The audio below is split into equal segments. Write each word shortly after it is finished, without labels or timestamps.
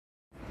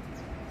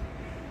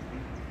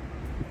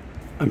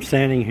I'm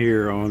standing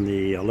here on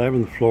the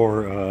 11th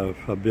floor of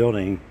a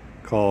building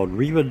called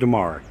Riva de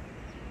Mar,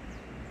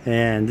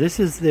 and this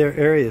is their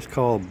area. It's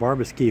called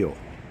Barbasquil.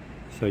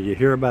 So you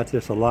hear about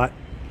this a lot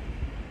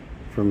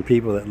from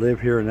people that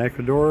live here in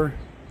Ecuador.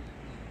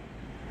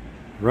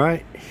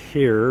 Right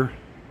here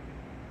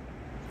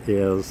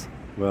is,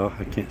 well,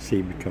 I can't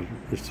see because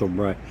it's so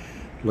bright,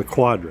 La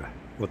Quadra,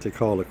 what they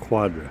call La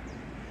Quadra.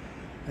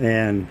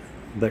 And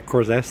that, of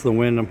course, that's the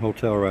Wyndham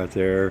Hotel right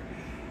there.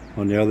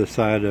 On the other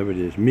side of it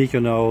is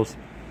Mykonos.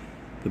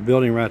 The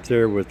building right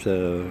there with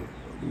the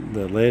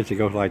ledge that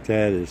goes like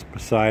that is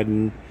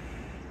Poseidon.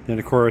 Then,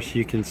 of course,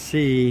 you can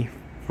see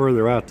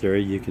further out there,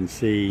 you can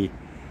see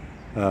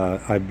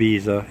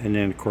Ibiza, and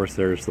then, of course,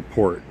 there's the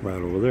port right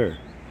over there.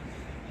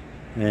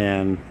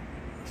 And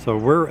so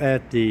we're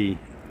at the,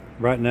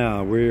 right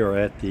now, we are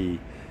at the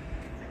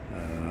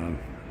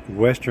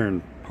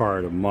western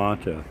part of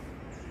Manta.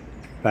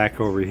 Back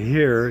over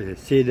here is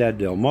Ciudad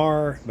del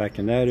Mar, back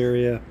in that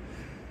area,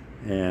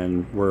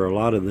 and where a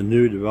lot of the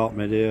new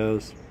development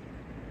is,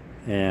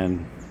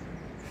 and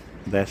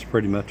that's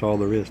pretty much all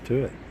there is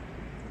to it.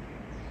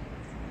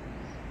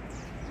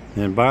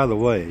 And by the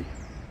way,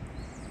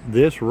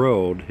 this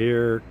road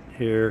here,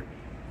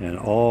 and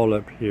all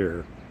up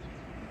here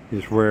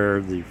is where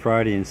the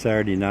Friday and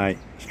Saturday night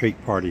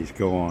street parties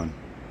go on,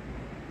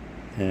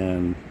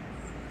 and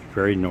it's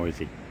very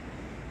noisy.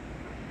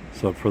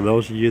 So for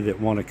those of you that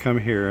want to come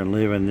here and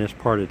live in this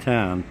part of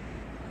town,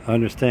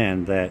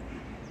 understand that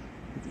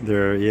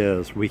there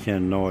is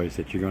weekend noise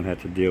that you're going to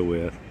have to deal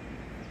with,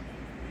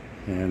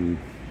 and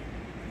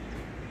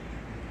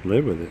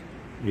live with it.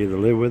 Either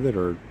live with it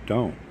or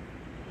don't.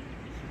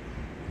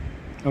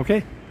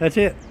 Okay, that's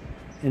it.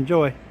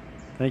 Enjoy.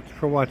 Thank you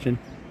for watching.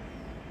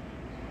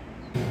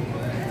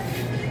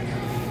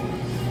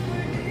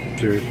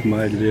 There's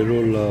my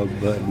little love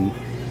button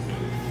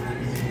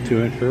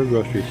to enter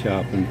grocery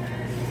shopping.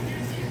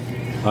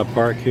 I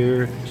park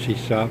here, she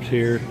shops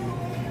here,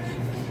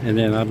 and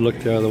then I'd look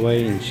the other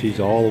way and she's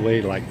all the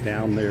way like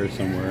down there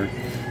somewhere.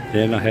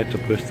 Then I had to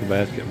push the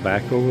basket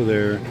back over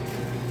there.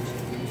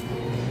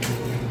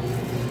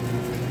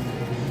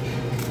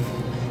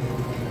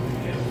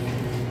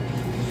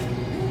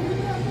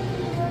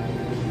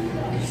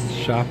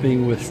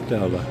 Shopping with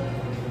Stella.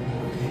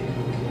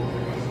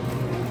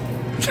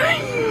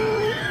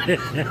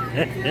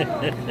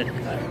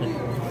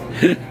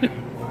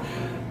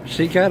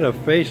 She got a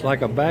face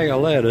like a bag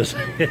of lettuce.